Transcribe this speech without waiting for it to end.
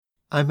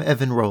I'm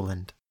Evan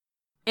Rowland.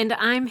 And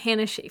I'm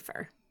Hannah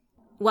Schaefer.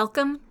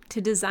 Welcome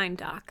to Design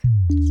Doc.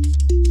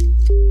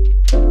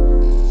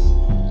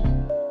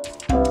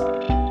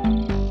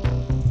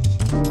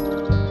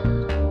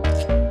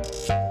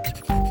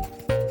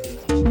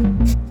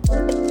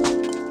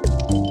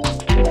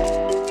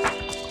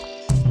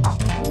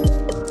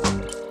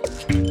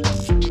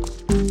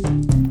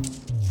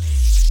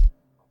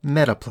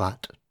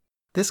 Metaplot.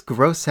 This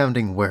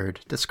gross-sounding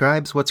word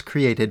describes what's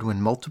created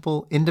when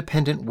multiple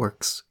independent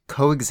works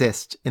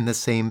coexist in the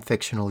same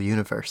fictional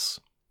universe.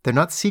 They're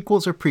not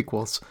sequels or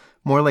prequels,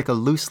 more like a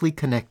loosely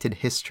connected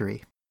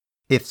history.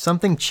 If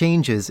something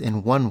changes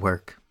in one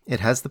work, it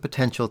has the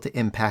potential to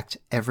impact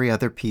every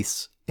other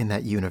piece in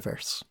that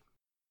universe.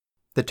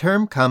 The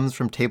term comes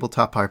from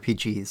tabletop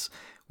RPGs,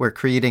 where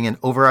creating an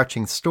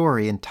overarching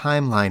story and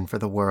timeline for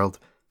the world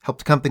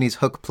helped companies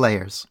hook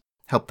players,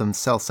 helped them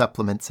sell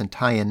supplements and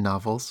tie-in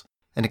novels,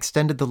 and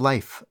extended the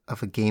life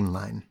of a game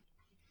line.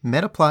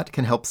 Metaplot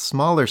can help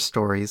smaller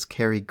stories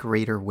carry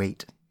greater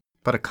weight,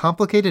 but a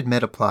complicated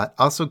metaplot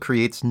also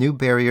creates new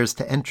barriers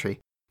to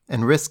entry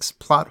and risks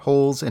plot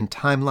holes and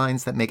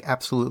timelines that make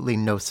absolutely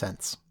no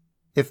sense.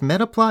 If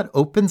Metaplot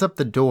opens up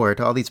the door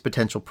to all these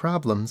potential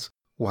problems,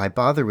 why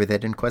bother with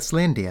it in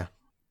Questlandia?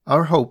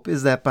 Our hope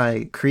is that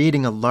by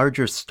creating a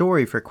larger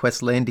story for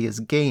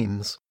Questlandia's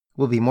games,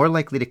 we'll be more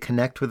likely to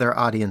connect with our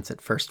audience at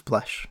first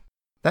blush.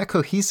 That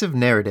cohesive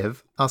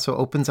narrative also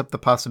opens up the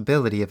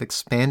possibility of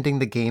expanding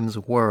the game's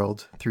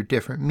world through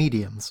different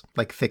mediums,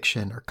 like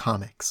fiction or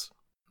comics.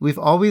 We've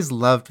always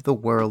loved the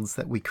worlds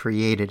that we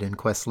created in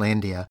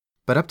Questlandia,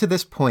 but up to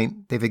this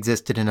point, they've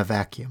existed in a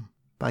vacuum.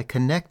 By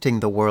connecting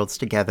the worlds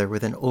together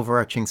with an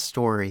overarching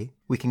story,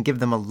 we can give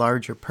them a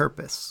larger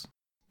purpose.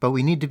 But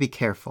we need to be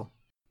careful.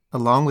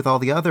 Along with all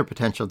the other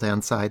potential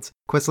downsides,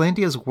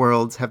 Questlandia's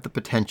worlds have the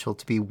potential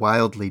to be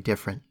wildly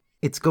different.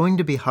 It's going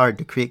to be hard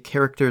to create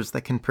characters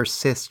that can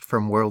persist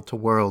from world to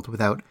world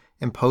without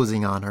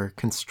imposing on or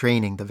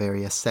constraining the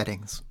various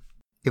settings.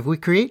 If we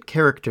create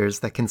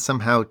characters that can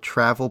somehow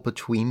travel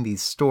between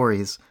these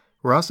stories,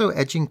 we're also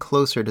edging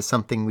closer to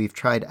something we've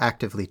tried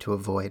actively to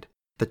avoid,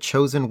 the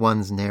Chosen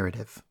One's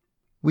narrative.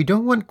 We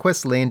don't want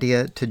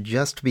Questlandia to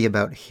just be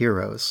about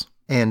heroes,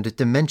 and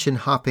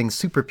dimension-hopping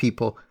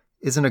superpeople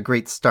isn't a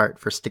great start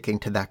for sticking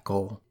to that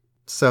goal.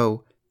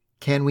 So,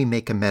 can we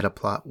make a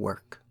metaplot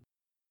work?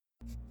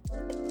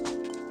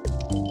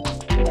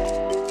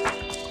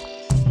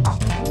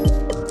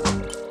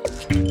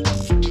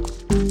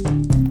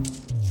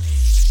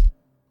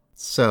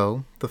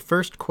 So, the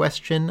first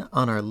question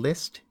on our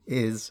list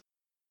is,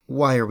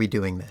 why are we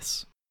doing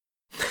this?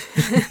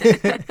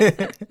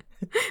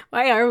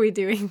 Why are we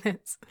doing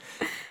this?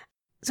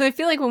 So I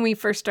feel like when we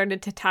first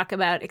started to talk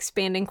about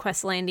expanding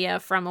Questlandia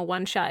from a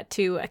one-shot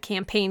to a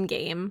campaign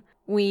game,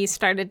 we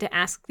started to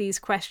ask these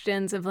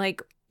questions of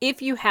like,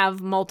 if you have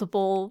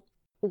multiple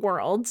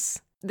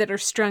worlds that are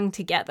strung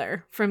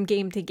together from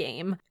game to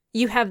game,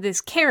 you have this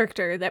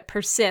character that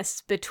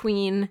persists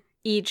between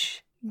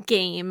each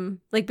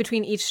game, like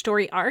between each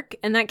story arc,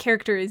 and that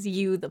character is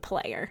you, the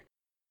player.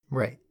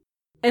 Right.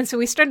 And so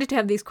we started to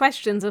have these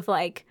questions of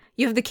like,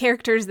 you have the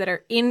characters that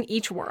are in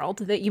each world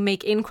that you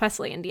make in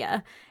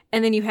Questlandia,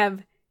 and then you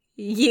have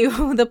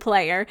you, the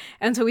player.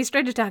 And so we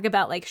started to talk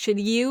about like, should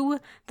you,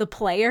 the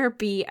player,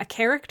 be a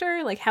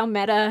character? Like, how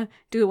meta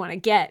do we want to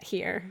get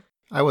here?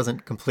 I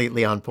wasn't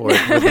completely on board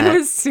with that. I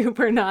was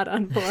super not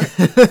on board.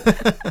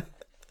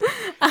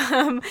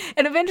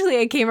 And eventually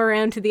I came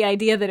around to the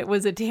idea that it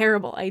was a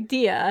terrible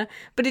idea,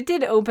 but it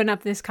did open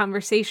up this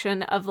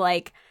conversation of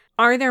like,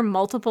 are there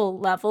multiple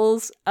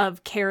levels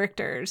of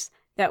characters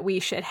that we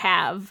should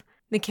have?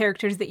 The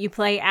characters that you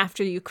play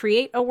after you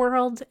create a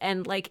world,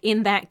 and like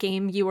in that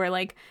game you are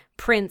like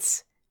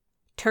Prince,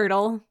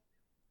 Turtle,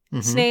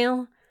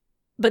 Snail.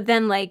 But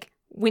then like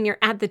when you're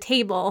at the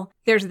table,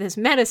 there's this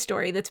meta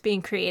story that's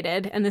being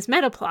created and this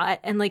meta plot,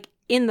 and like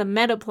in the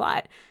meta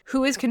plot,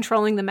 who is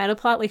controlling the meta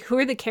plot? Like, who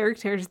are the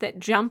characters that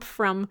jump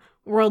from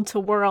world to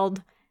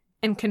world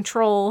and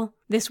control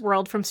this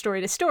world from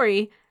story to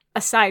story,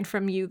 aside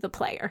from you, the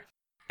player?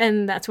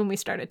 And that's when we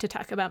started to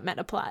talk about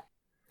meta plot.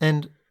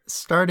 And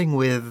starting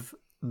with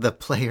the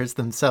players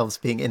themselves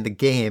being in the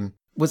game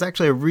was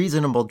actually a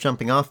reasonable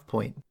jumping off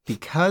point,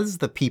 because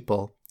the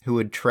people who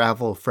would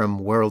travel from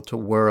world to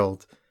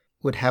world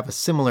would have a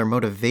similar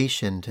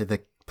motivation to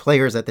the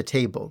players at the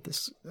table,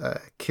 this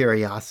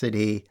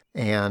curiosity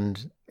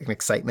and an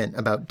excitement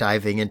about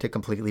diving into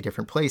completely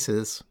different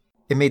places.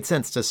 It made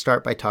sense to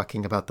start by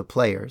talking about the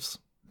players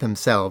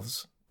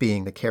themselves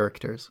being the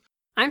characters.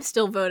 I'm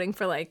still voting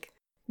for like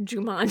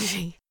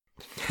Jumanji.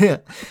 Yeah,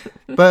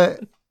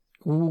 but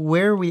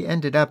where we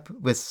ended up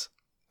was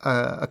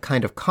a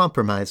kind of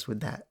compromise with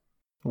that,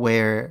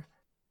 where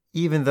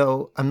even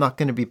though I'm not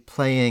going to be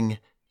playing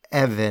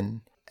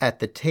Evan at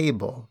the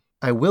table,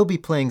 I will be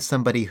playing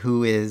somebody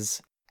who is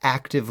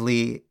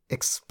actively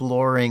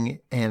exploring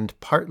and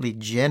partly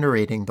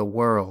generating the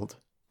world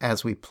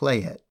as we play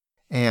it.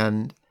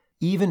 And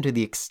even to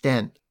the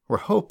extent we're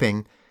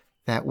hoping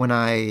that when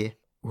I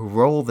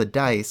roll the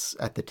dice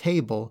at the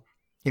table,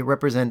 It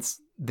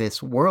represents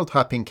this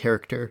world-hopping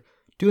character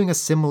doing a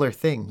similar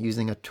thing,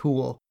 using a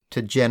tool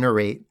to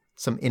generate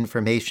some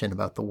information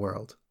about the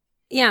world.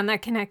 Yeah, and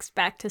that connects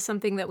back to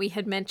something that we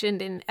had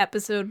mentioned in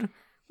episode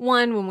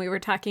 1 when we were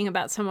talking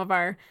about some of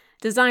our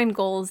design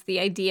goals, the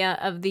idea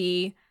of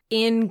the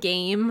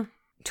in-game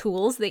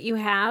tools that you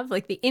have,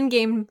 like the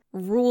in-game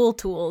rule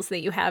tools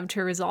that you have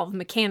to resolve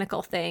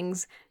mechanical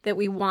things, that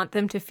we want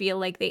them to feel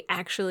like they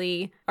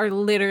actually are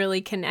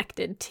literally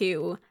connected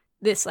to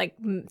this, like,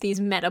 these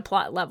meta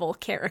plot level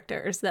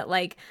characters, that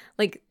like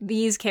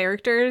these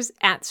characters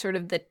at sort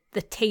of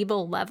the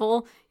table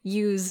level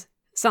use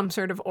some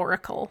sort of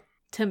oracle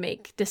to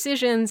make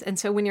decisions. And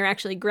so when you're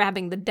actually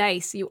grabbing the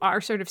dice, you are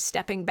sort of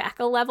stepping back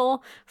a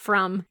level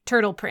from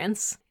Turtle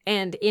Prince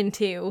and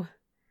into,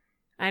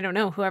 I don't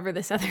know, whoever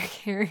this other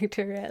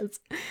character is.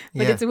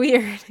 But It's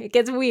weird. It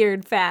gets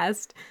weird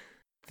fast.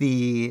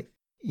 The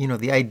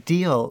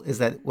ideal is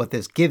that what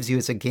this gives you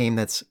is a game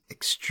that's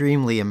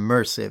extremely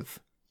immersive,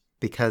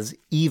 because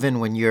even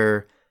when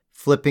you're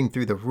flipping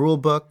through the rule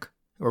book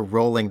or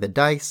rolling the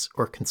dice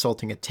or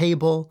consulting a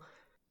table,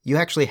 you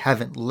actually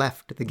haven't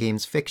left the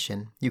game's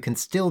fiction. You can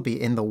still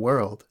be in the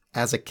world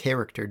as a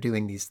character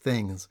doing these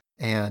things.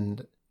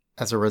 And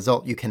as a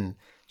result, you can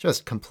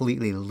just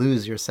completely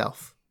lose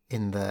yourself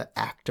in the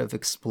act of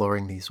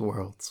exploring these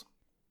worlds.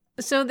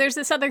 So there's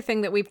this other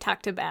thing that we've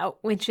talked about,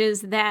 which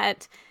is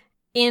that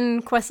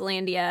in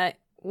Questlandia,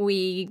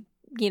 we,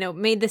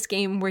 made this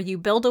game where you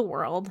build a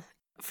world.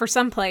 For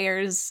some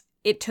players,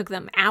 it took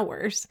them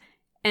hours.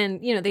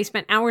 And, they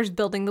spent hours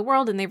building the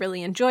world and they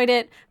really enjoyed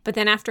it. But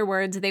then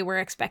afterwards, they were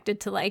expected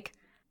to,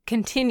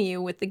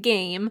 continue with the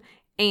game.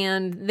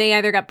 And they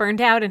either got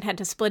burned out and had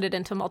to split it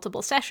into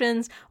multiple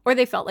sessions, or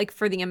they felt like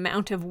for the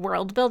amount of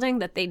world building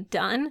that they'd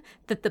done,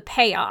 that the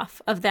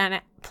payoff of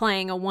then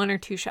playing a 1 or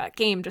 2 shot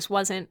game just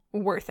wasn't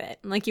worth it.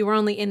 Like, you were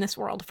only in this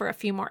world for a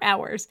few more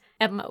hours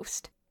at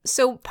most.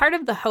 So part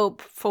of the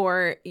hope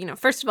for,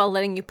 first of all,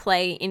 letting you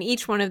play in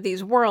each one of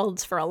these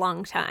worlds for a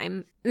long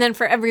time, and then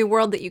for every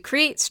world that you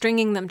create,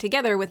 stringing them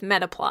together with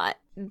metaplot.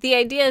 The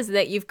idea is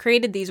that you've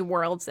created these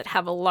worlds that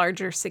have a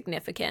larger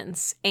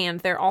significance, and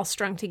they're all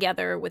strung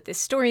together with this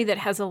story that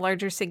has a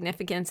larger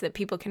significance that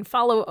people can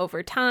follow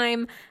over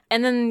time.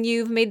 And then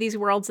you've made these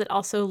worlds that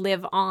also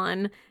live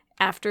on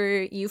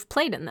after you've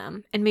played in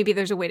them. And maybe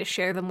there's a way to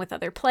share them with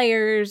other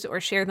players or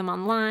share them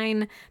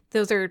online.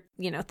 Those are,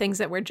 things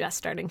that we're just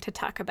starting to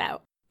talk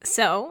about.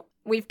 So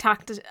we've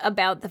talked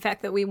about the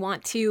fact that we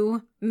want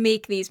to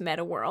make these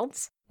meta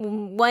worlds.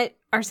 What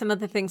are some of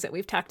the things that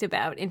we've talked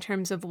about in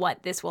terms of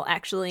what this will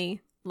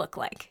actually look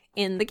like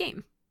in the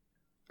game?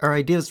 Our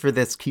ideas for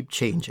this keep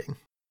changing.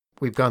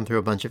 We've gone through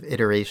a bunch of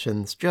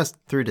iterations just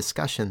through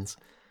discussions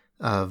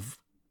of,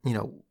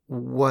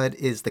 what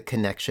is the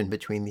connection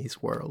between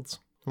these worlds?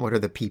 What are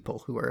the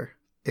people who are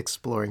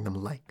exploring them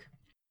like?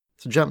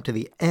 So jump to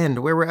the end.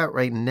 Where we're at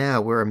right now,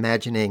 we're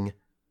imagining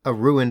a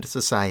ruined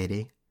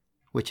society,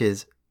 which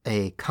is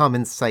a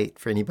common sight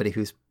for anybody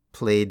who's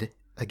played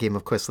a game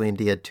of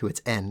Questlandia to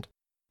its end.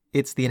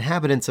 It's the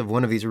inhabitants of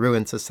one of these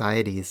ruined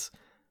societies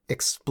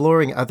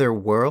exploring other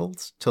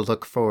worlds to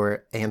look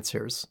for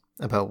answers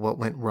about what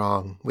went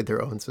wrong with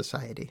their own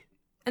society.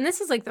 And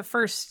this is like the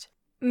first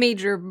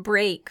major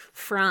break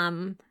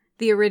from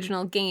the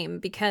original game,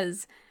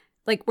 because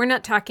we're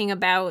not talking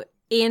about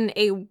in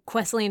a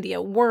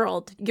Questlandia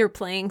world, you're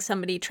playing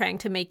somebody trying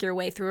to make your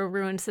way through a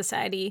ruined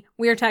society.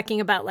 We are talking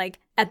about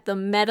at the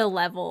meta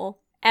level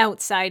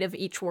outside of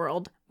each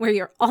world, where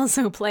you're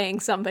also playing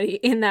somebody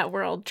in that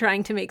world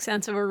trying to make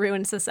sense of a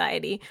ruined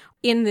society.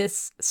 In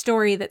this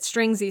story that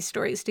strings these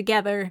stories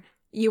together,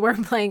 you are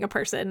playing a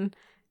person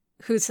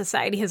whose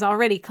society has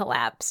already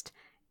collapsed,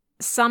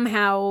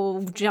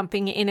 somehow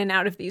jumping in and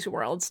out of these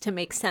worlds to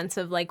make sense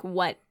of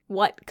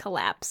what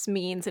collapse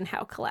means and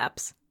how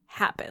collapse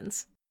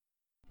happens.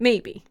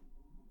 Maybe.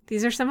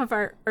 These are some of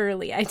our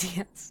early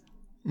ideas.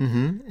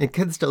 It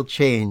could still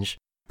change,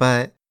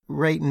 but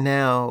right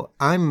now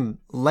I'm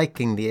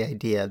liking the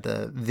idea,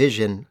 the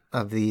vision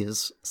of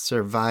these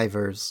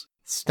survivors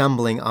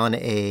stumbling on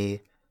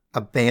a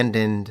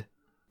abandoned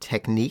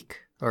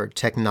technique or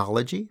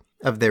technology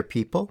of their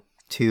people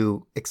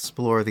to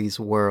explore these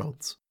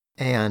worlds,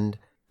 and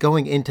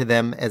going into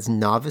them as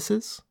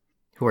novices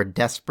who are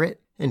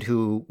desperate and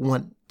who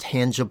want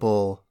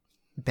tangible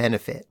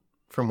benefit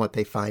from what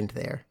they find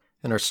there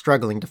and are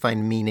struggling to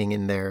find meaning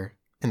in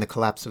the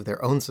collapse of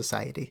their own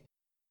society.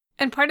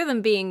 And part of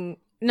them being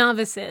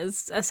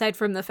novices, aside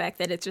from the fact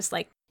that it's just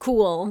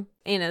cool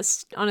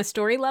on a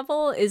story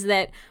level, is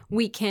that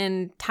we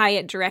can tie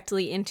it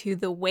directly into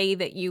the way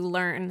that you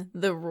learn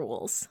the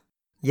rules.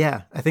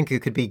 Yeah, I think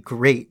it could be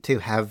great to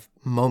have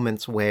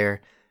moments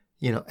where,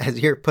 as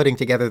you're putting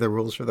together the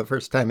rules for the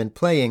first time and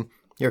playing,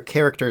 your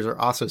characters are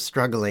also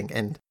struggling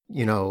and,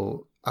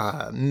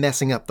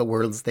 messing up the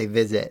worlds they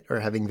visit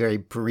or having very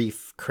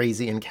brief,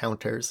 crazy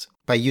encounters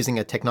by using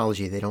a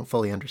technology they don't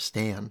fully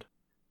understand.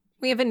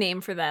 We have a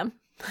name for them.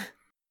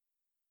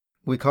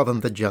 We call them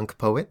the junk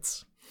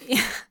poets.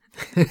 Yeah.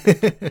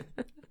 And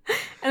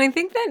I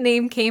think that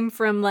name came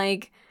from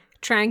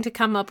trying to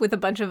come up with a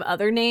bunch of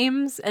other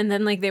names, and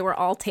then like they were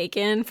all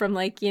taken from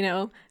like, you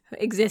know,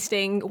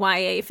 existing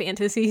YA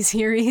fantasy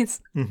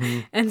series. Mm-hmm.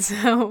 And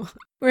so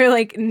we're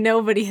like,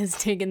 nobody has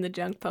taken the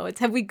Junk Poets.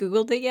 Have we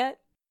Googled it yet?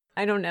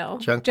 I don't know.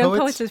 Junk Junk Poets?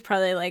 Poets is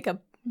probably like a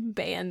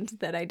band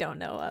that I don't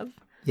know of.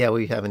 Yeah,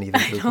 we haven't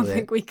even I Googled don't it.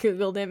 think we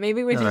Googled it.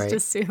 Maybe we All just right.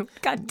 assumed.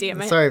 God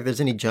damn it. Sorry if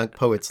there's any junk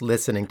poets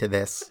listening to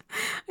this.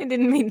 I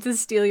didn't mean to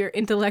steal your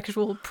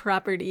intellectual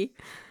property.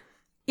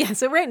 Yeah,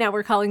 so right now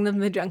we're calling them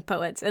the Junk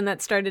Poets, and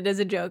that started as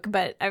a joke,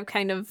 but I've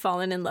kind of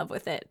fallen in love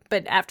with it.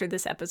 But after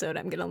this episode,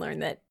 I'm going to learn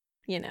that,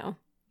 you know,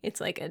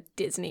 it's like a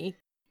Disney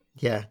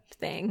Yeah.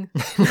 thing.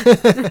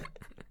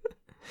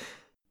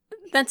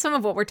 That's some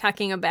of what we're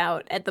talking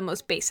about at the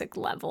most basic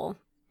level.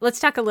 Let's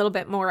talk a little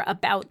bit more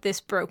about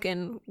this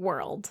broken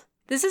world.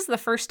 This is the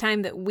first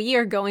time that we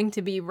are going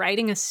to be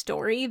writing a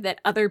story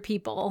that other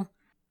people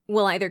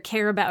will either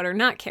care about or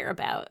not care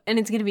about, and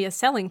it's going to be a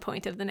selling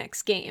point of the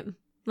next game.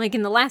 Like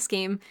in the last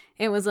game,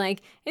 it was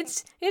like,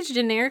 it's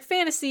generic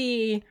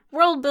fantasy,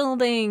 world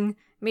building,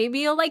 maybe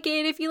you'll like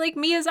it if you like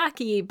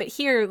Miyazaki, but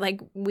here,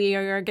 like, we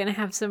are going to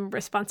have some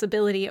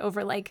responsibility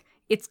over, like,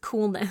 its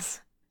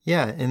coolness.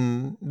 Yeah,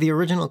 in the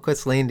original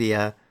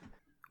Questlandia,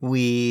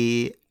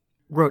 we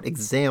wrote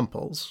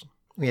examples.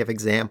 We have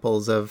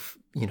examples of,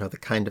 you know, the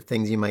kind of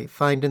things you might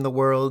find in the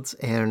worlds,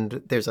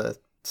 and there's a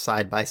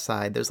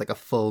side-by-side, there's like a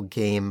full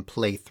game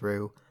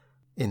playthrough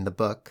in the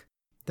book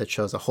that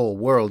shows a whole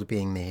world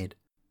being made.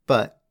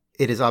 But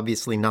it is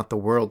obviously not the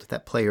world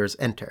that players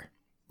enter.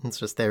 It's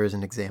just there as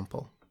an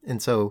example.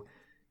 And so,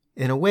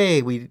 in a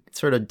way, we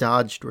sort of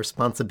dodged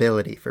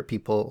responsibility for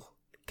people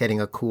getting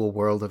a cool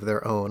world of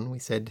their own. We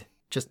said,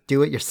 just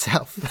do it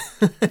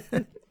yourself.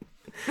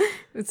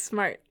 It's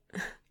smart.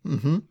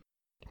 Mm-hmm.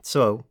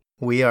 So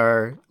we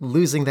are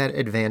losing that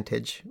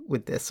advantage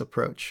with this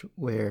approach.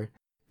 We're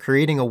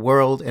creating a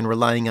world and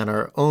relying on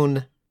our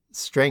own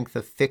strength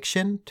of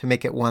fiction to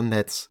make it one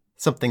that's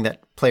something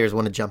that players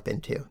want to jump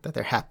into, that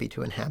they're happy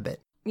to inhabit.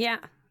 Yeah.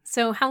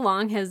 So how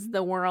long has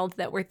the world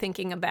that we're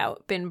thinking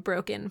about been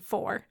broken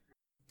for?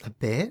 A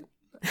bit?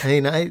 I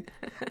mean,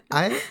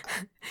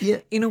 yeah.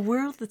 In a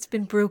world that's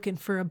been broken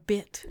for a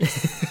bit.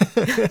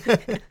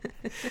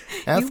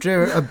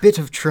 After a bit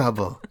of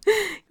trouble.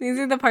 These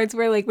are the parts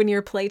where, like, when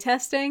you're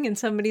playtesting and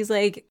somebody's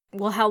like,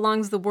 well, how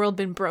long's the world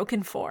been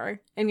broken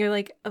for? And you're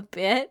like, a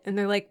bit? And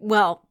they're like,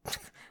 well,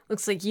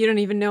 looks like you don't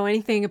even know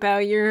anything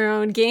about your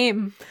own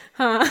game,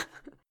 huh?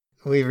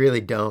 We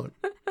really don't.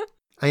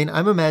 I mean,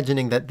 I'm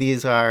imagining that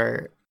this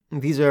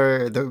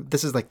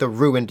is like the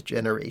ruined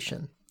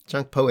generation.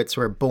 Junk Poets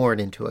were born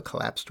into a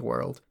collapsed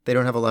world. They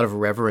don't have a lot of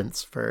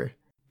reverence for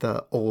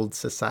the old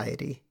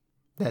society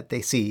that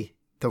they see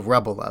the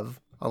rubble of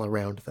all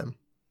around them.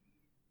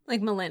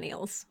 Like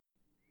millennials.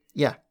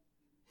 Yeah.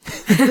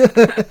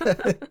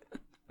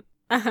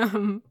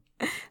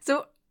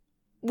 So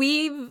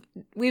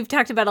we've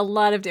talked about a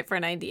lot of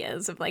different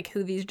ideas of like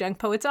who these junk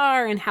poets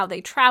are and how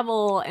they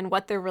travel and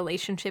what their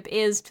relationship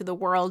is to the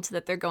worlds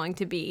that they're going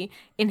to be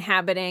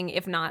inhabiting,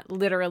 if not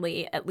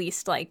literally, at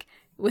least like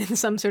with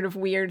some sort of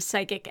weird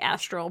psychic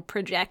astral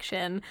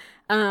projection.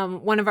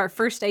 One of our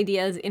first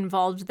ideas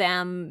involved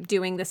them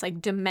doing this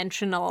like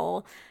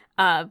dimensional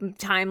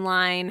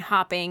timeline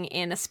hopping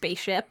in a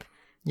spaceship.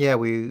 Yeah,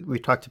 we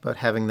talked about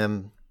having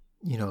them,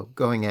 you know,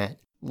 going at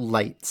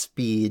light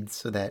speed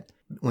so that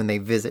when they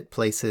visit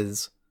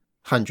places,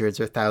 hundreds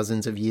or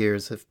thousands of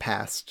years have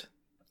passed,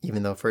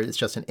 even though it's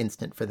just an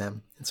instant for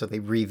them. And so they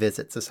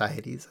revisit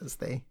societies as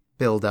they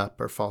build up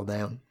or fall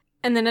down.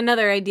 And then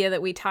another idea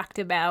that we talked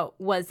about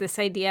was this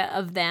idea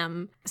of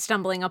them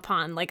stumbling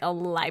upon like a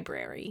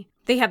library.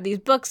 They have these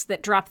books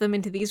that drop them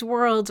into these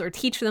worlds or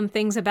teach them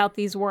things about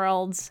these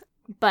worlds,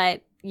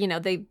 but, you know,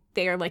 they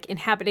are like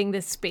inhabiting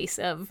this space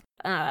of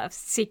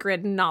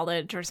secret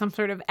knowledge or some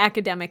sort of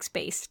academic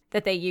space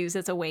that they use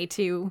as a way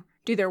to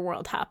do their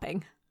world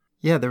hopping.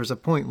 Yeah, there was a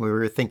point where we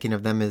were thinking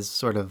of them as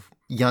sort of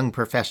young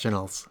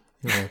professionals,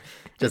 you know,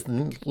 just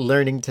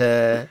learning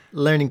to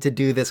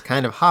do this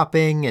kind of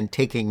hopping and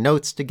taking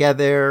notes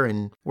together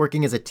and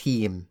working as a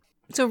team.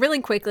 So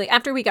really quickly,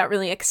 after we got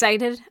really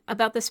excited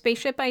about the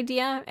spaceship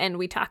idea and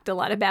we talked a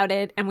lot about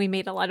it and we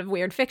made a lot of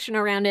weird fiction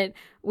around it,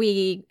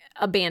 we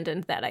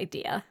abandoned that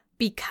idea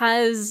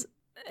because,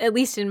 at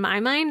least in my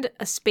mind,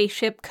 a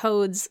spaceship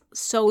codes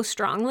so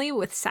strongly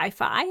with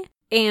sci-fi,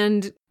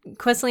 and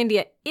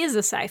Questlandia is a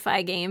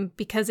sci-fi game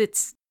because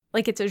it's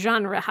a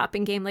genre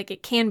hopping game. Like,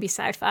 it can be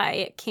sci-fi,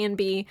 it can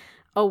be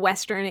a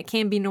Western, it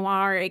can be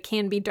noir, it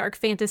can be dark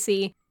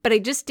fantasy, but I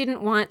just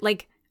didn't want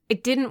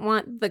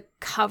the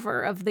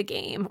cover of the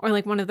game or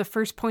like one of the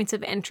first points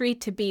of entry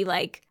to be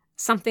like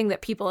something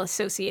that people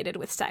associated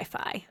with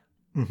sci-fi.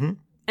 Mm-hmm.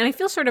 And I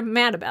feel sort of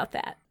mad about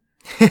that.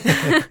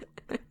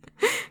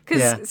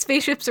 Because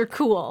spaceships are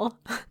cool.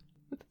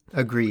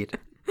 Agreed.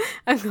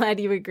 I'm glad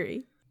you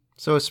agree.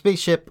 So a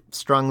spaceship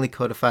strongly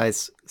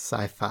codifies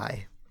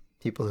sci-fi.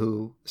 People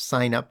who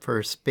sign up for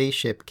a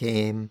spaceship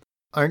game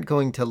aren't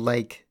going to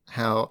like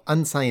how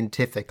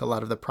unscientific a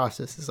lot of the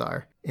processes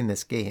are in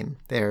this game.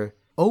 They're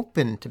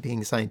open to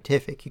being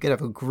scientific. You could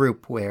have a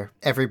group where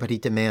everybody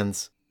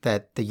demands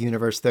that the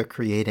universe they're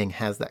creating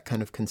has that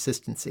kind of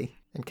consistency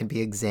and can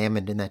be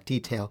examined in that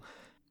detail.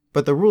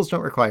 But the rules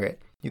don't require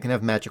it. You can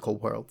have magical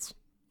worlds.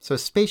 So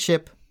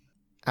spaceship,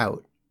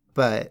 out.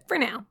 But For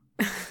now.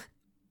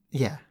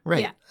 yeah,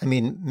 right. Yeah. I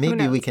mean,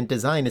 maybe we can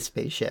design a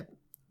spaceship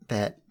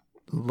that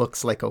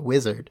looks like a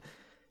wizard.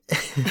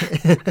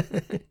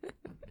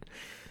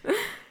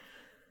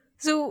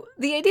 So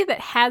the idea that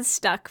has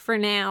stuck for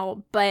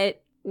now,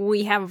 but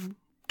we have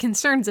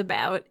concerns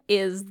about,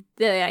 is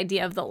the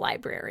idea of the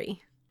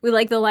library. We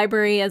like the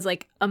library as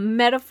like a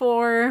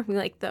metaphor. We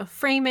like the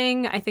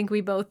framing. I think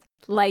we both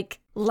like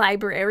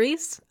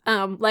libraries.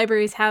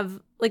 Libraries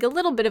have like a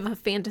little bit of a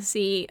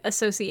fantasy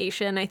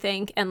association, I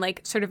think, and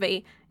like sort of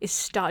is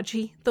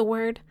stodgy the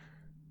word?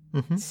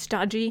 Mm-hmm.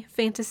 Stodgy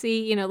fantasy,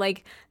 you know,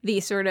 like the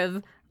sort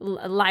of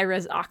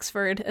Lyra's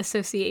Oxford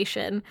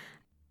association.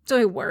 So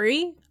I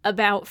worry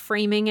about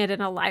framing it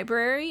in a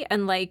library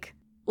and like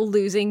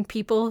losing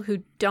people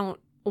who don't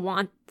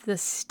want the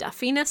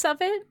stuffiness of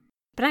it.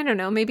 But I don't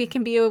know, maybe it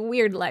can be a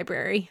weird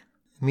library.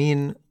 I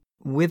mean,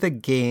 with a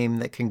game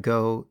that can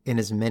go in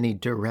as many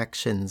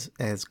directions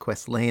as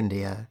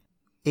Questlandia,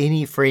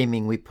 any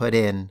framing we put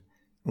in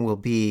will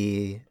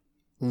be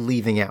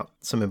leaving out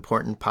some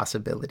important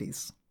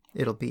possibilities.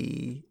 It'll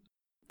be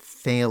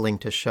failing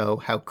to show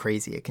how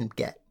crazy it can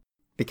get,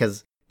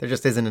 because there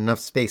just isn't enough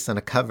space on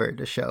a cover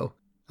to show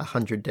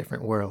 100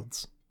 different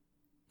worlds.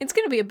 It's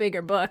going to be a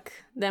bigger book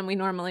than we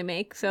normally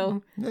make,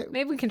 so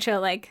maybe we can show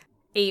like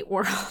 8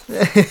 worlds.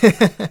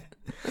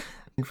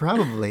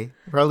 Probably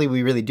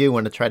we really do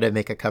want to try to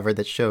make a cover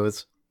that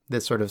shows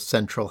this sort of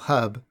central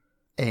hub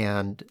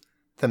and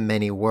the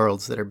many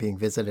worlds that are being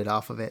visited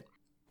off of it.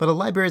 But a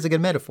library is a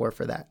good metaphor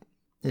for that.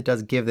 It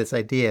does give this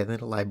idea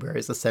that a library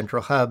is a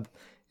central hub,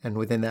 and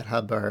within that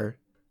hub are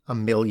a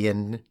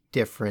million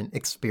different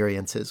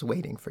experiences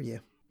waiting for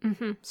you.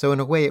 Mm-hmm. So in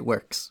a way, it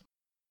works.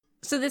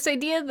 So this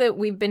idea that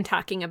we've been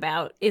talking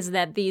about is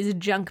that these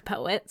junk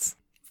poets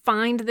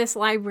find this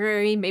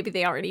library. Maybe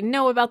they already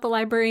know about the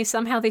library.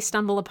 Somehow they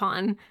stumble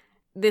upon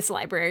this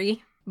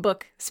library,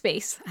 book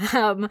space,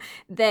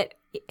 that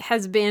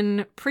has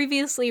been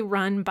previously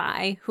run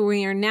by who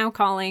we are now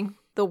calling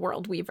the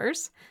World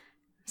Weavers,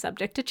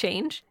 subject to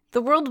change.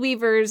 The World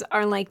Weavers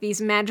are like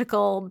these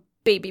magical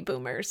baby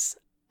boomers.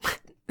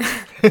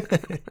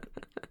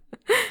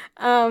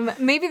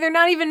 Maybe they're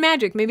not even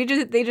magic. Maybe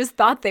they just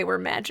thought they were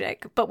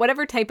magic. But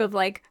whatever type of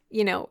like,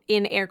 you know,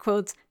 in air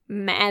quotes,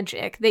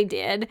 magic they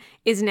did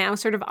is now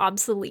sort of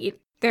obsolete.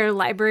 Their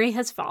library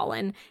has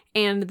fallen,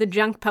 and the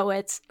junk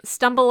poets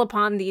stumble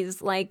upon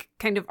these like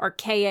kind of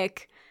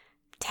archaic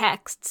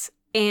texts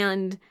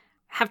and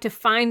have to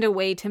find a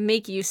way to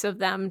make use of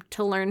them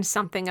to learn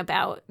something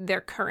about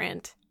their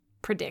current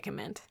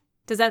predicament.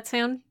 Does that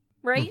sound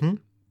right? Mm-hmm.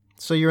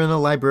 So you're in a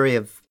library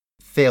of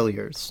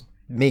failures,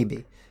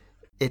 maybe.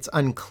 It's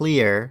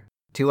unclear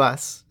to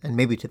us, and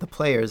maybe to the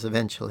players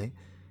eventually,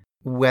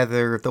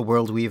 whether the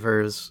World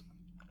Weavers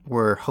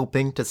were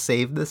hoping to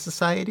save the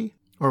society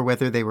or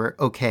whether they were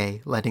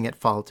okay letting it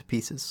fall to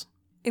pieces.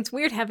 It's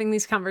weird having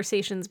these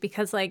conversations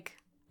because, like,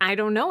 I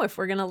don't know if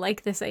we're going to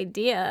like this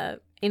idea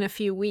in a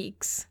few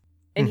weeks.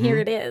 And here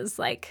it is,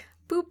 like,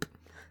 boop.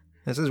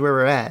 This is where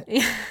we're at.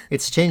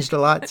 It's changed a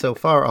lot so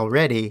far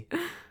already,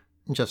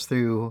 just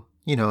through,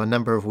 you know, a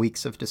number of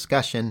weeks of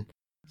discussion.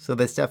 So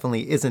this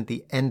definitely isn't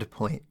the end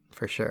point,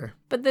 for sure.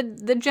 But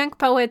the junk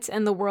poets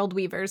and the World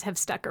Weavers have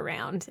stuck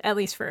around, at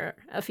least for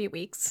a few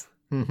weeks.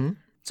 Mm-hmm.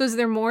 So is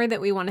there more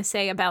that we want to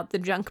say about the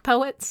junk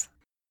poets?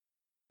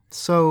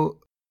 So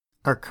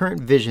our current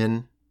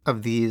vision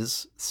of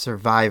these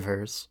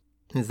survivors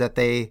is that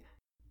they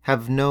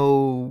have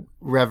no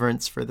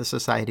reverence for the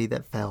society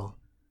that fell.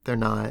 They're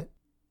not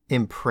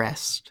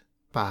impressed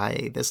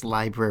by this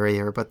library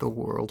or what the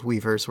World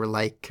Weavers were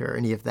like or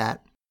any of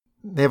that.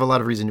 They have a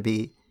lot of reason to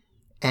be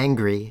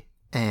angry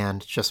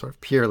and just sort of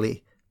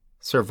purely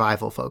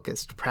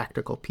survival-focused,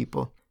 practical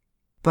people.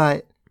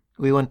 But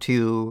we want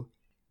to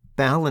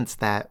balance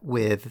that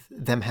with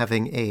them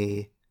having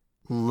a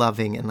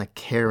loving and like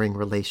caring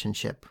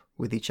relationship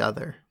with each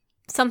other.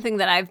 Something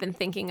that I've been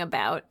thinking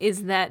about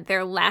is that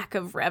their lack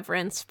of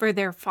reverence for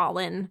their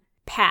fallen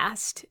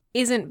past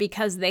isn't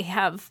because they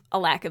have a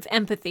lack of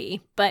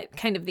empathy, but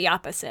kind of the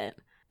opposite.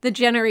 The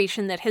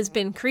generation that has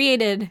been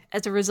created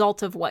as a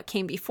result of what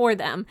came before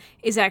them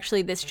is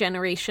actually this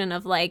generation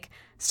of like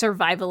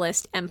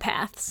survivalist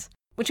empaths,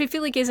 which I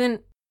feel like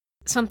isn't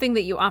something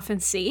that you often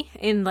see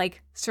in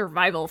like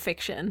survival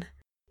fiction.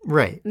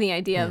 Right. The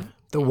idea of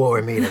the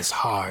war made us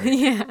hard.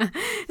 yeah.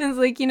 It's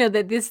like, you know,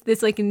 that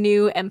this like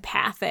new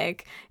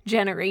empathic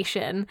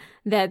generation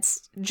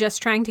that's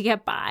just trying to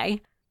get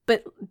by,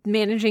 but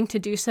managing to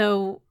do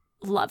so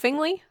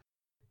lovingly.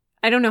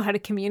 I don't know how to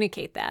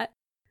communicate that.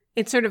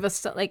 It's sort of a,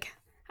 like,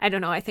 I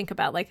don't know, I think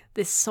about like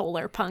this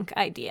solar punk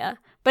idea.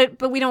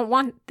 But we don't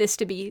want this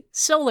to be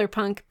solar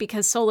punk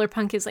because solar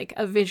punk is like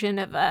a vision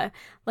of a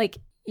like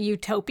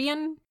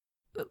utopian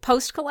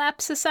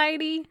post-collapse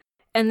society.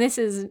 And this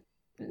is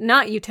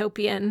not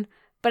utopian,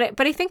 but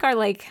I think our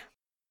like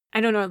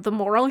I don't know, the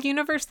moral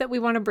universe that we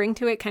want to bring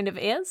to it kind of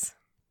is.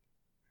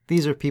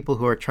 These are people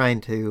who are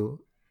trying to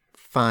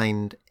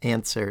find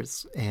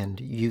answers and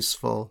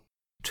useful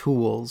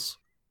tools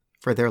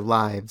for their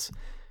lives,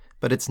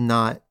 but it's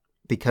not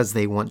because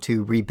they want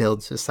to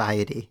rebuild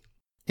society.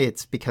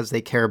 It's because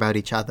they care about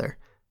each other,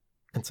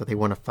 and so they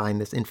want to find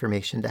this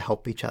information to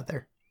help each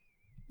other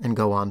and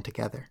go on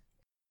together.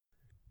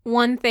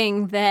 One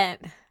thing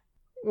that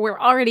we're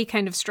already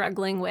kind of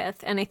struggling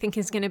with, and I think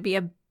is going to be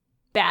a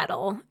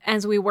battle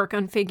as we work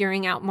on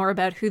figuring out more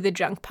about who the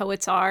junk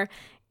poets are,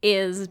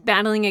 is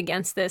battling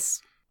against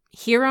this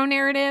hero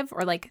narrative,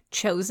 or like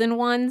chosen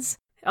ones.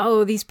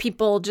 Oh, these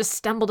people just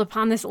stumbled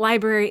upon this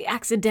library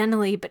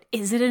accidentally, but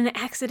is it an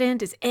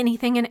accident? Is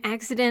anything an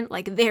accident?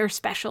 Like, they're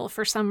special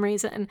for some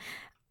reason.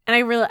 And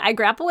I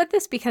grapple with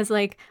this because,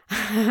 like,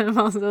 I'm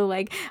also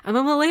like, I'm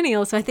a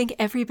millennial, so I think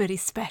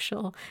everybody's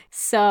special.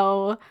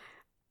 So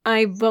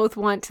I both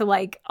want to,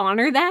 like,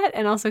 honor that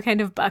and also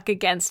kind of buck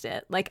against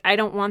it. Like, I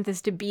don't want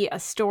this to be a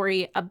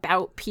story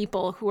about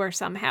people who are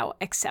somehow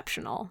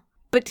exceptional.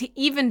 But to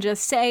even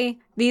just say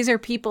these are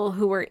people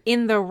who were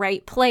in the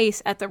right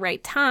place at the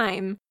right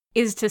time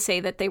is to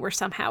say that they were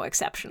somehow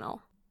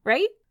exceptional,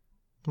 right?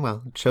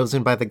 Well,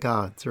 chosen by the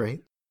gods,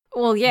 right?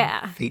 Well,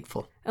 yeah.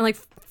 Fateful. And like,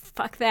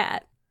 fuck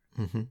that.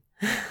 Mm-hmm.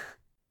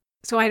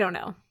 So I don't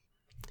know.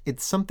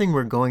 It's something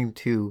we're going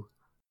to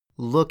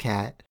look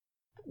at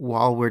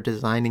while we're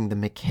designing the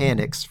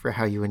mechanics for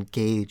how you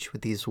engage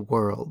with these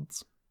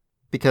worlds.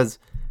 Because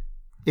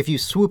if you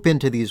swoop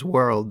into these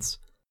worlds,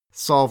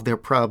 solve their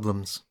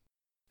problems,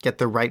 get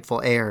the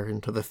rightful heir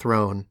into the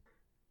throne,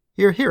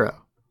 you're a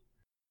hero.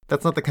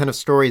 That's not the kind of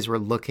stories we're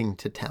looking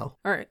to tell.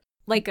 Or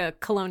like a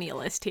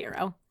colonialist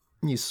hero.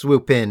 You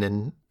swoop in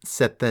and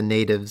set the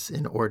natives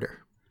in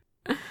order.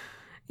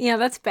 Yeah,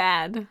 that's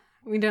bad.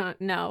 We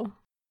don't know.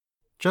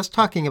 Just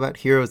talking about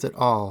heroes at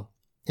all,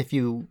 if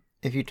you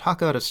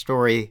talk about a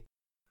story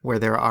where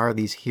there are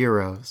these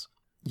heroes,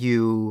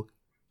 you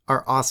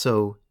are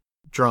also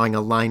drawing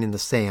a line in the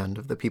sand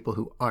of the people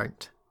who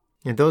aren't.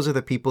 And those are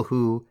the people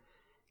who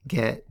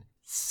get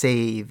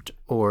saved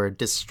or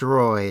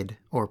destroyed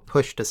or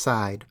pushed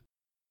aside.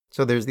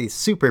 So there's these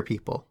super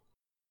people,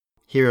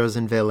 heroes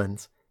and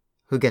villains,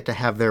 who get to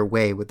have their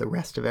way with the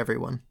rest of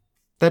everyone.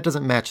 That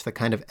doesn't match the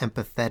kind of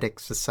empathetic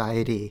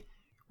society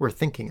we're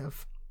thinking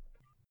of.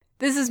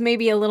 This is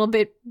maybe a little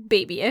bit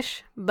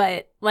babyish,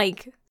 but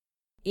like,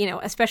 you know,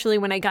 especially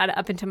when I got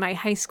up into my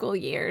high school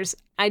years,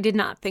 I did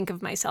not think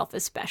of myself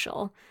as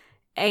special.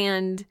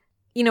 And,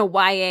 you know,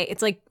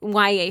 it's like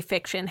YA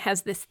fiction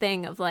has this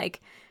thing of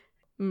like,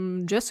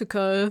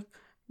 Jessica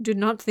did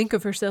not think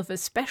of herself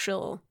as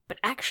special, but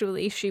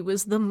actually she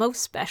was the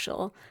most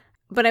special.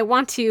 But I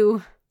want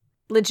to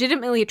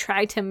legitimately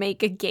try to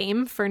make a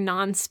game for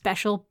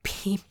non-special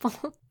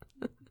people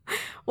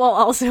while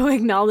also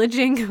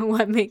acknowledging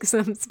what makes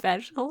them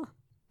special.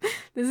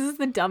 This is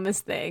the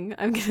dumbest thing.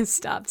 I'm going to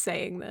stop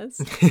saying this.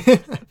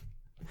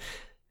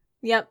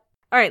 Yep.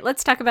 All right,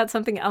 let's talk about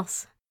something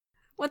else.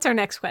 What's our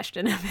next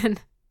question, Evan?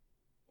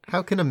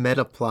 How can a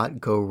meta plot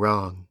go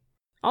wrong?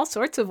 All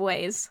sorts of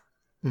ways.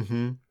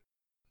 Mm-hmm.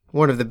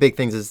 One of the big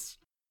things is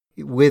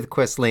with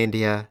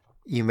Questlandia,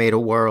 you made a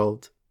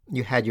world,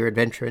 you had your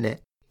adventure in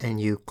it,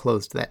 and you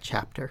closed that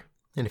chapter.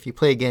 And if you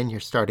play again, you're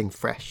starting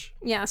fresh.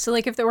 Yeah, so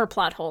like if there were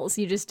plot holes,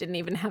 you just didn't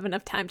even have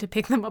enough time to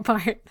pick them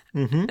apart.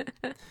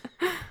 Mm-hmm.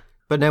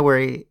 But now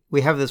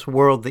we have this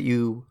world that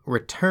you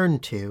return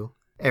to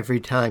every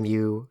time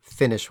you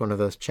finish one of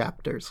those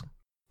chapters.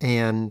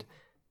 And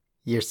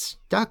you're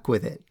stuck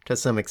with it to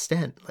some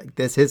extent. Like,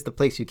 this is the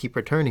place you keep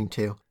returning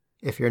to.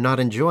 If you're not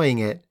enjoying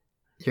it,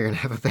 you're going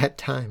to have a bad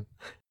time.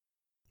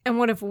 And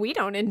what if we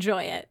don't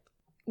enjoy it?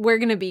 We're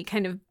going to be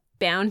kind of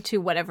bound to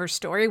whatever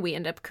story we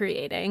end up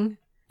creating.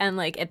 And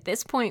like at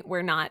this point,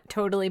 we're not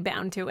totally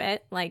bound to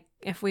it. Like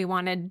if we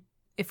want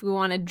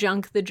to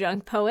junk the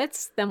junk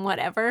poets, then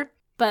whatever.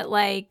 But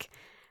like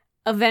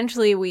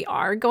eventually we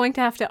are going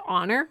to have to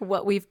honor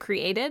what we've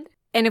created.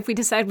 And if we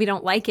decide we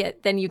don't like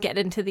it, then you get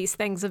into these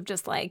things of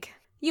just like,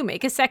 you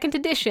make a second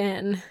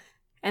edition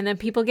and then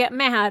people get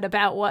mad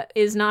about what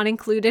is not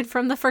included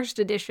from the first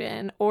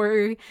edition,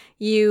 or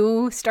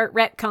you start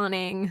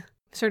retconning,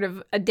 sort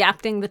of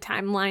adapting the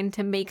timeline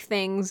to make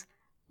things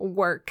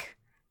work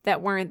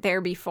that weren't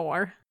there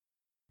before.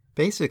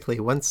 Basically,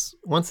 once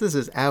this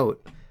is out,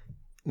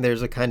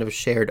 there's a kind of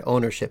shared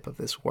ownership of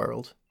this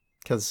world.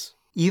 Because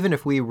even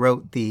if we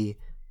wrote the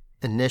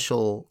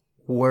initial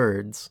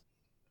words,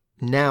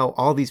 now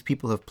all these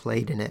people have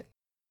played in it,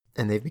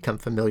 and they've become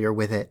familiar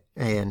with it,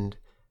 and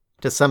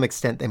to some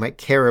extent they might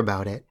care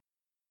about it.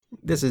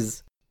 This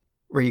is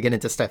where you get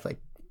into stuff like,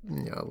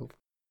 you know,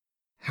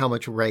 how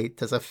much right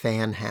does a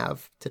fan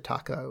have to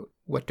talk about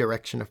what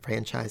direction a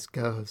franchise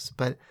goes?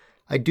 But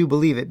I do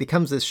believe it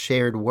becomes this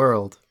shared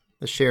world,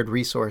 a shared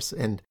resource,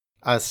 and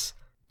us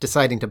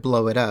deciding to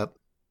blow it up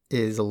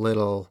is a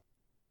little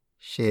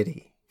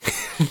shitty.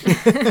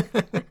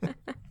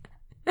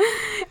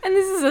 And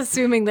this is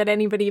assuming that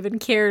anybody even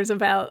cares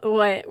about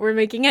what we're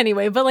making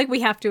anyway, but like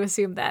we have to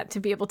assume that to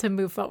be able to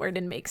move forward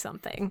and make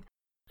something.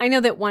 I know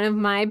that one of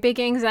my big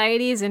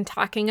anxieties in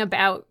talking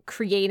about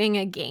creating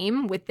a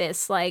game with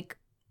this like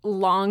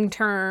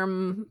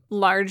long-term,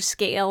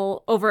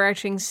 large-scale,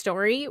 overarching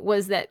story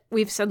was that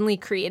we've suddenly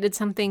created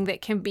something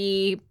that can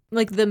be,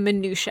 like, the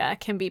minutia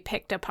can be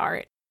picked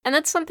apart. And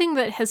that's something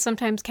that has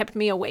sometimes kept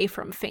me away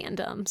from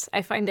fandoms.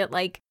 I find it,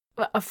 like,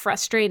 a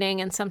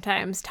frustrating and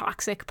sometimes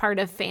toxic part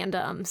of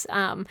fandoms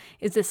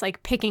is this,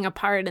 like, picking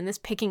apart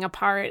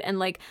and,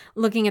 like,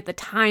 looking at the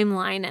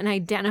timeline and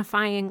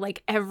identifying,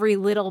 like, every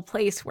little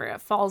place where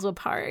it falls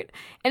apart.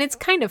 And it's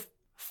kind of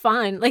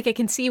fun. Like, I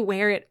can see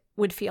where it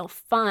would feel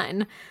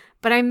fun,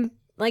 but I'm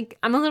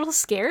a little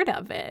scared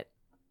of it.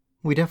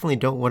 We definitely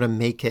don't want to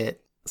make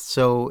it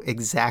so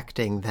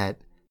exacting that,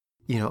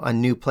 you know, a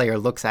new player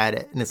looks at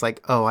it and it's like,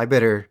 oh, I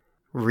better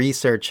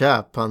research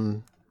up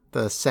on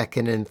the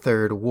second and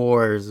third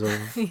wars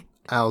of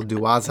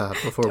Al-Duwaza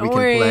before we can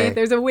play. Don't worry,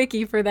 there's a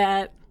wiki for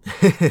that.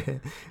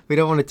 We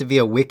don't want it to be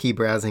a wiki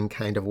browsing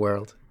kind of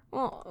world.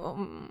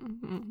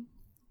 Well,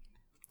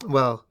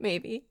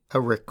 maybe. A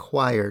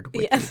required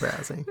wiki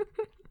browsing.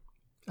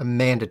 A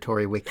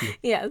mandatory wiki.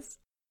 Yes.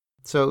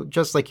 So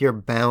just like you're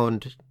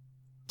bound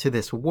to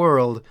this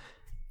world,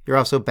 you're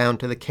also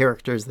bound to the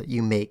characters that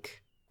you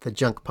make, the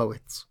junk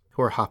poets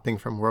who are hopping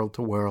from world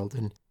to world.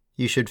 And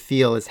you should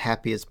feel as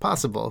happy as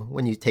possible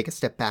when you take a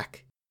step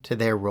back to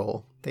their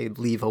role. They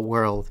leave a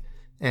world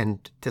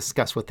and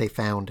discuss what they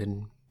found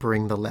and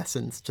bring the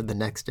lessons to the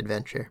next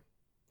adventure.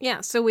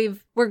 Yeah, so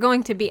we're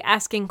going to be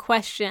asking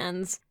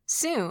questions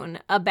soon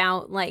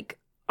about, like,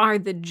 are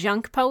the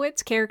junk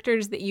poets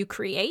characters that you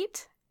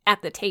create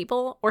at the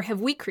table, or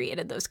have we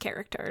created those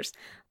characters?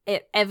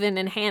 Evan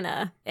and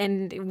Hannah,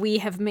 and we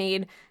have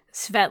made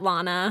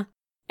Svetlana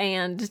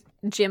and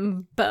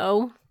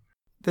Jimbo.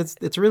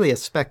 It's really a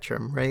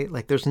spectrum, right?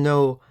 Like, there's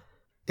no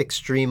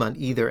extreme on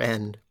either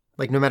end.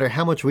 Like, no matter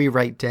how much we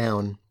write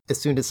down,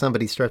 as soon as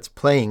somebody starts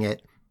playing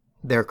it,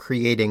 they're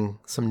creating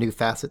some new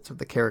facets of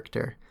the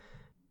character.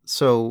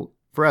 So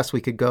for us,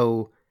 we could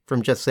go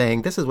from just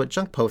saying, this is what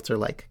junk poets are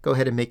like, go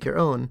ahead and make your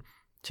own,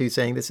 to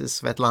saying this is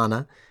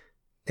Svetlana,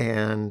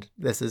 and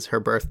this is her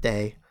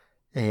birthday,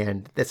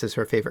 and this is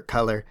her favorite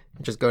color,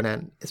 and just go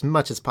down as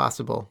much as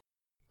possible.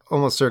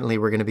 Almost certainly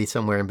we're going to be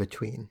somewhere in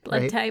between.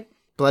 Blood right? type.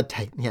 Blood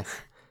type,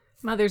 yes.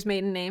 Mother's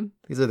maiden name.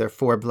 These are their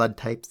 4 blood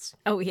types.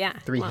 Oh, yeah.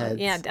 3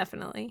 heads. Yeah,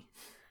 definitely.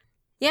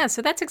 Yeah,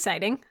 so that's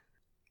exciting.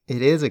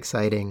 It is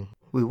exciting.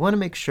 We want to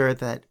make sure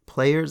that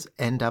players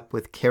end up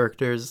with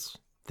characters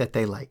that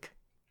they like.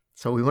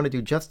 So we want to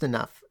do just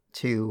enough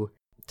to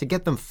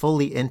get them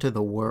fully into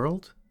the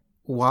world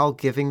while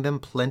giving them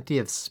plenty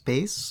of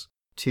space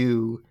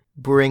to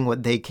bring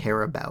what they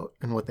care about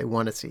and what they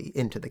want to see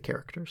into the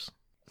characters.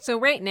 So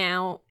right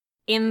now,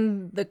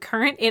 in the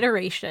current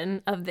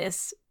iteration of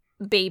this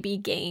baby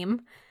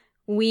game,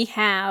 we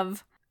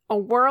have a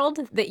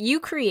world that you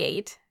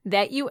create,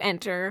 that you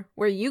enter,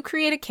 where you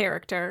create a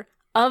character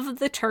of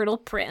the Turtle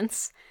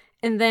Prince.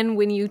 And then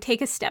when you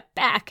take a step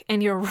back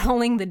and you're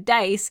rolling the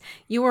dice,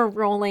 you are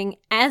rolling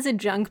as a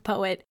junk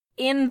poet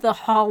in the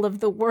Hall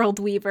of the World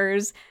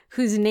Weavers,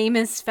 whose name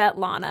is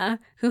Svetlana,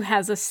 who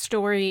has a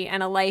story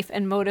and a life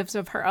and motives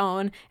of her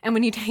own. And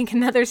when you take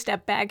another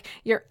step back,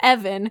 you're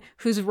Evan,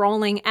 who's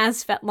rolling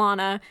as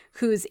Svetlana,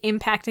 who's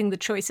impacting the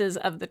choices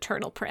of the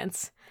Turtle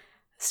Prince.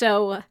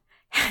 So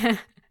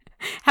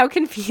how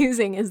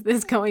confusing is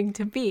this going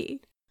to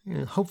be?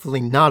 Hopefully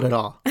not at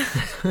all.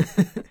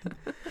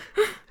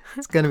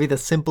 It's going to be the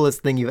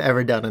simplest thing you've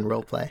ever done in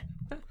roleplay.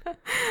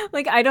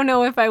 Like, I don't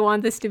know if I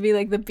want this to be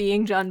like the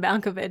Being John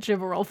Malkovich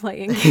of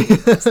role-playing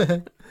games.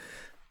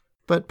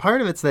 But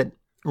part of it's that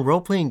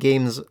role-playing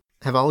games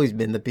have always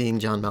been the Being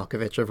John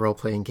Malkovich of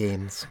role-playing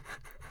games.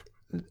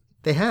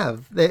 They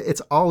have.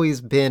 It's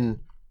always been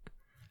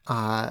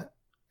a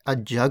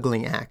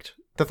juggling act.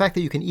 The fact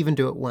that you can even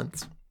do it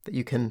once, that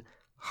you can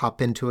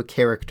hop into a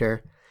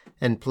character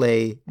and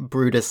play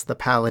Brutus the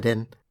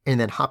Paladin, and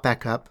then hop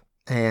back up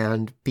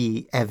and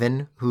be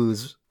Evan,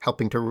 who's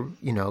helping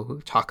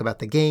to, talk about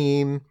the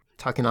game,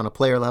 talking on a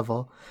player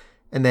level,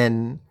 and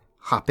then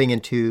hopping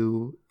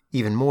into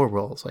even more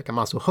roles. Like, I'm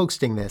also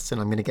hosting this, and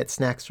I'm going to get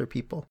snacks for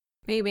people.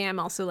 Maybe I'm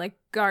also like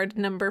guard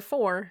number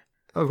 4.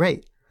 Oh,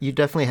 right. You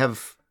definitely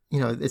have,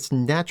 it's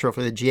natural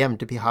for the GM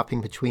to be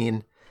hopping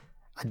between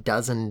a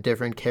dozen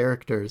different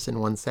characters in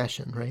one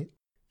session, right?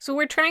 So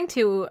we're trying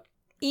to,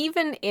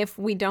 even if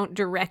we don't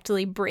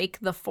directly break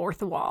the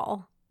fourth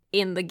wall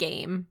in the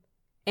game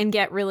and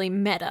get really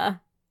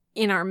meta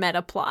in our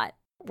meta plot,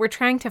 we're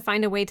trying to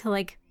find a way to,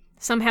 like,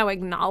 somehow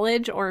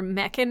acknowledge or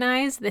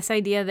mechanize this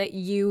idea that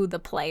you, the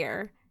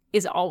player,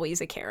 is always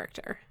a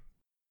character.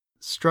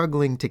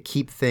 Struggling to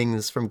keep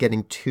things from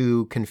getting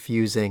too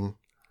confusing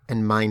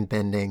and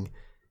mind-bending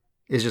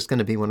is just going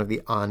to be one of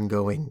the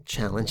ongoing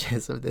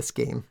challenges of this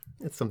game.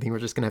 It's something we're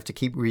just going to have to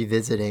keep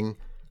revisiting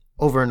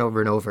over and over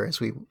and over as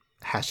we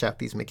hash out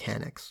these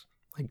mechanics.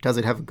 Like, does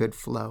it have a good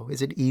flow?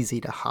 Is it easy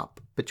to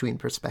hop between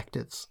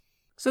perspectives?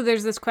 So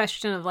there's this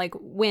question of, like,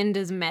 when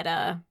does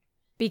meta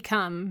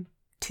become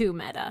too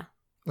meta?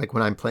 Like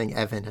when I'm playing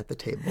Evan at the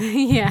table.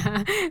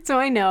 Yeah. So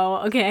I know.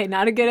 Okay,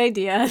 not a good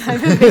idea.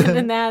 I've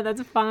abandoned that.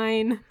 That's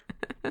fine.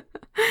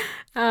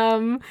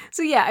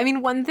 So yeah, I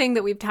mean, one thing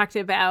that we've talked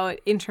about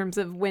in terms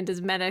of when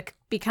does meta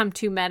become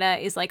too meta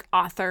is like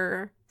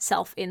author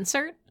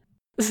self-insert.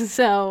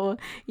 So,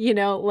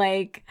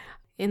 like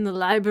in the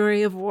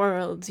Library of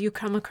Worlds, you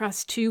come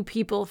across two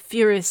people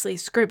furiously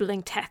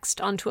scribbling text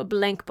onto a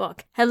blank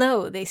book.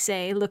 Hello, they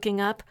say, looking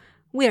up.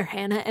 We're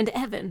Hannah and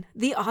Evan,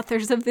 the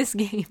authors of this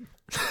game.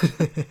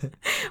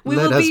 We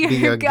Let will us be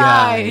your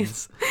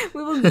guides.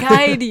 We will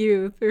guide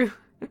you through.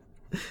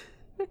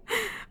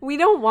 We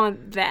don't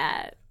want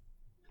that.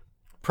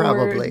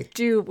 Probably. Or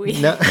do we?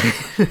 No.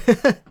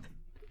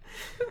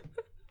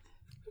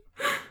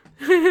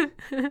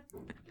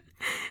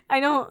 I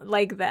don't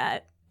like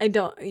that.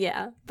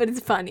 But it's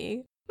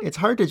funny. It's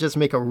hard to just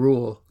make a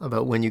rule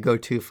about when you go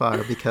too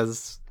far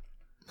because,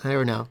 I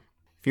don't know,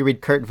 if you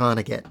read Kurt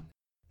Vonnegut,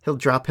 he'll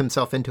drop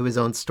himself into his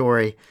own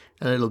story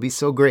and it'll be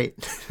so great.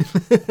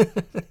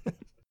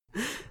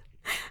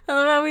 I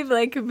love how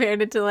we've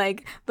compared it to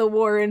the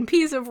War and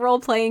Peace of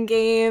role-playing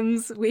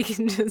games. We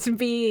can just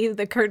be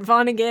the Kurt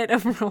Vonnegut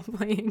of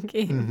role-playing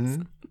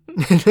games.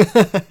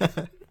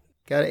 Mm-hmm.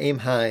 Gotta aim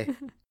high.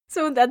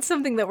 So that's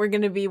something that we're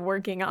going to be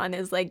working on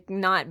is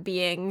not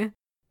being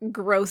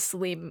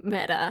grossly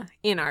meta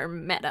in our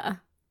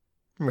meta.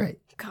 Right.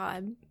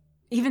 God,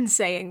 even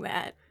saying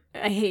that,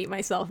 I hate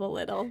myself a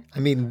little. I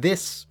mean,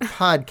 this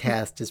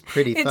podcast is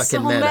pretty It's fucking so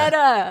meta.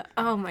 meta.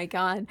 Oh my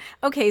God.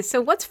 Okay,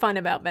 so what's fun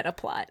about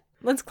Metaplot?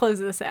 Let's close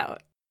this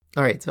out.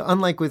 All right, so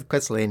unlike with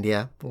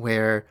Questlandia,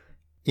 where,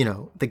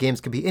 the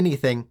games could be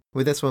anything,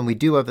 with this one we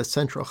do have a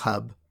central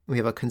hub. We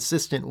have a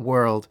consistent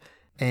world,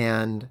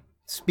 and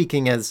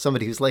speaking as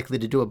somebody who's likely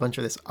to do a bunch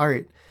of this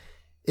art,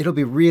 it'll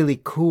be really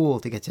cool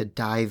to get to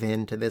dive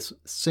into this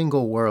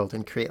single world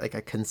and create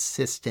a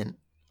consistent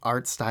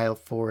art style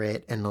for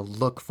it and a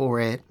look for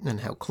it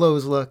and how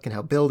clothes look and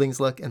how buildings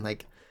look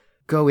and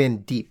go in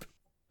deep.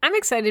 I'm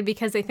excited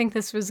because I think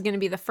this was going to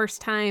be the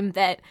first time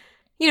that,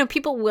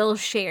 people will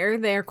share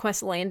their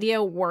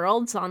Questlandia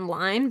worlds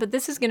online, but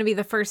this is going to be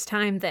the first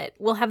time that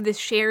we'll have this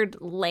shared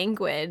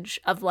language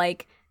of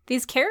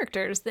these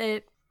characters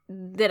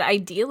that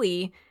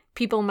ideally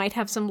people might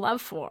have some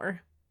love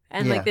for.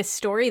 And this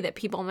story that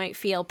people might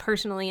feel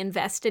personally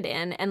invested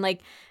in. And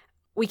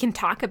we can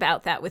talk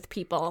about that with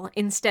people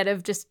instead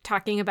of just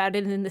talking about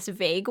it in this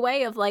vague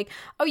way of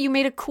oh, you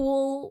made a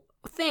cool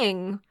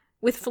thing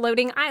with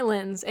floating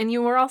islands and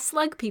you were all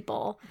slug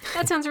people.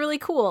 That sounds really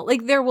cool.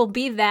 There will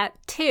be that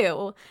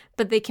too,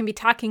 but they can be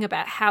talking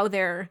about how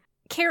their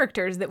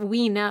characters that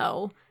we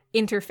know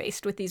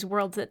interfaced with these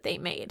worlds that they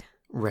made.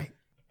 Right.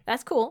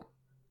 That's cool.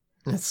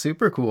 That's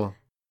super cool.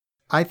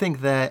 I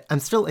think that I'm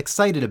still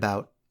excited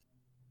about,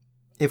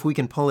 if we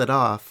can pull it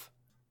off,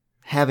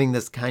 having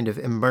this kind of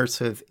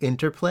immersive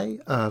interplay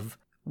of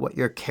what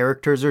your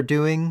characters are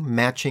doing,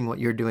 matching what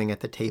you're doing at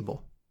the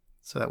table.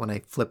 So that when I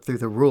flip through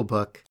the rule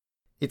book,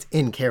 it's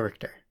in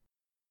character.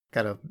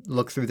 Gotta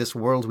look through this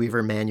World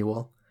Weaver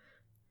manual,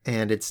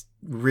 and it's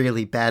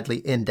really badly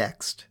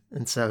indexed.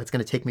 And so it's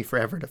going to take me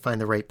forever to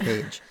find the right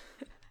page.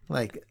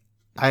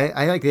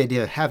 I like the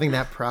idea of having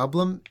that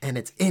problem, and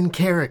it's in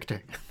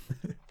character.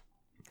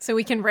 So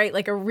we can write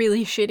a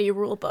really shitty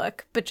rule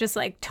book, but just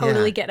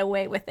totally get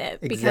away with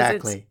it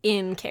because it's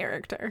in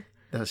character.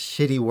 Those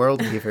shitty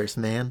World Weavers,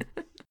 man.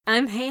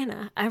 I'm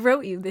Hannah. I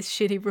wrote you this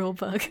shitty rule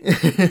book.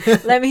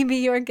 Let me be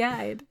your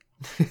guide.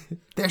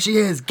 There she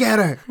is. Get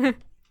her.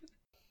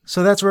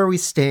 So that's where we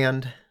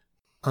stand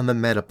on the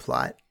meta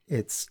plot.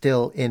 It's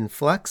still in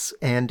flux,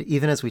 and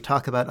even as we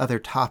talk about other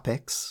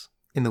topics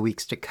in the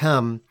weeks to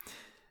come,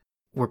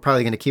 we're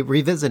probably going to keep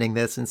revisiting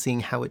this and seeing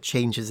how it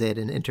changes it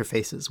and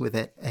interfaces with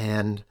it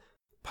and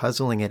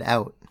puzzling it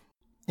out.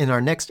 In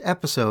our next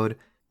episode,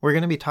 we're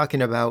going to be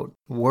talking about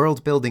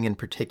world building in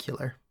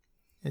particular.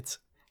 It's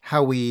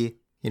how we,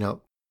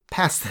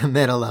 pass the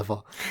meta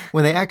level.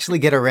 When they actually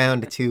get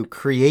around to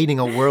creating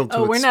a world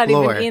to explore. Oh, we're not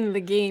even in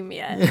the game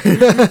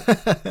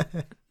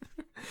yet.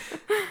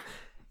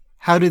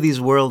 How do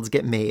these worlds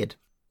get made?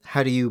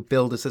 How do you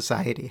build a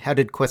society? How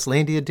did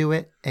Questlandia do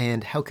it?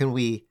 And how can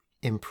we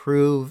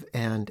improve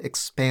and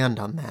expand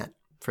on that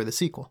for the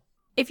sequel?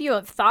 If you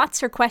have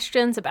thoughts or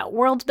questions about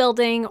world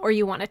building, or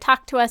you want to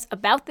talk to us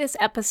about this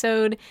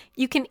episode,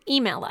 you can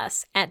email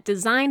us at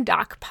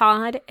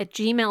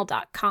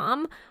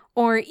designdocpod@gmail.com,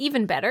 or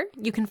even better,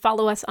 you can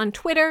follow us on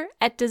Twitter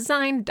at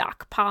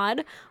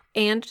designdocpod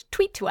and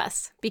tweet to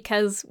us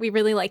because we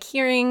really like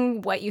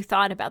hearing what you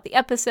thought about the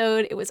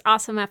episode. It was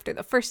awesome after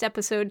the first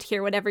episode to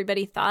hear what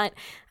everybody thought,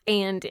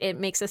 and it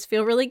makes us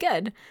feel really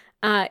good.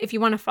 If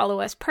you want to follow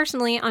us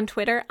personally on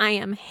Twitter, I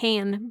am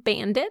Han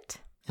Bandit.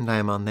 And I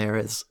am on there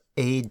as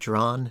A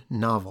Drawn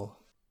Novel.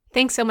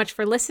 Thanks so much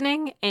for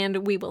listening,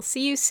 and we will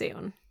see you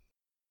soon.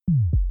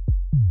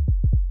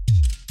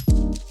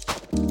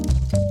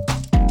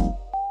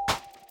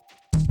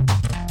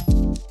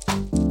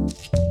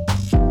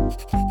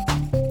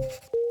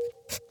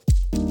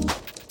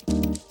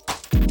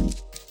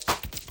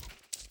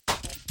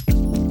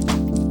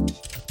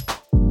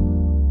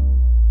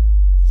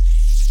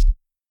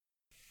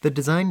 The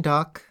Design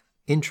Doc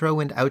intro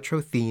and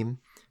outro theme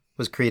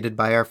was created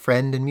by our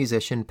friend and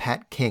musician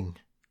Pat King.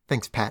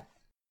 Thanks, Pat.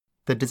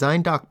 The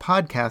Design Doc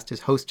podcast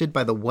is hosted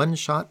by the One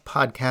Shot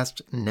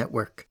Podcast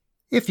Network.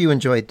 If you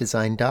enjoyed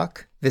Design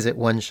Doc, visit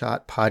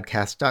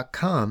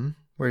oneshotpodcast.com,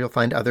 where you'll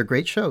find other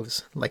great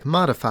shows, like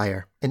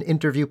Modifier, an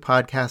interview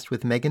podcast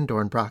with Megan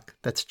Dornbrock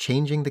that's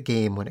changing the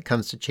game when it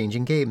comes to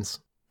changing games.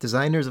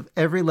 Designers of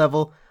every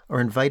level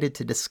are invited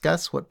to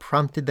discuss what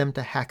prompted them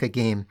to hack a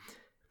game,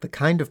 the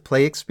kind of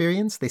play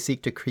experience they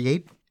seek to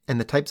create, and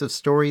the types of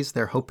stories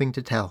they're hoping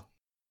to tell.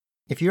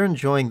 If you're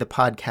enjoying the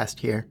podcast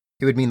here,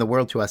 it would mean the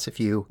world to us if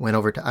you went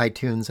over to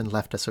iTunes and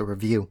left us a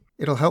review.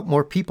 It'll help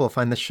more people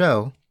find the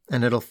show,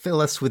 and it'll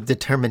fill us with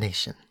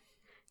determination.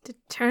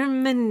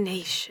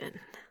 Determination.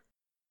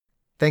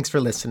 Thanks for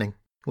listening.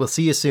 We'll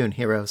see you soon,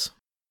 heroes.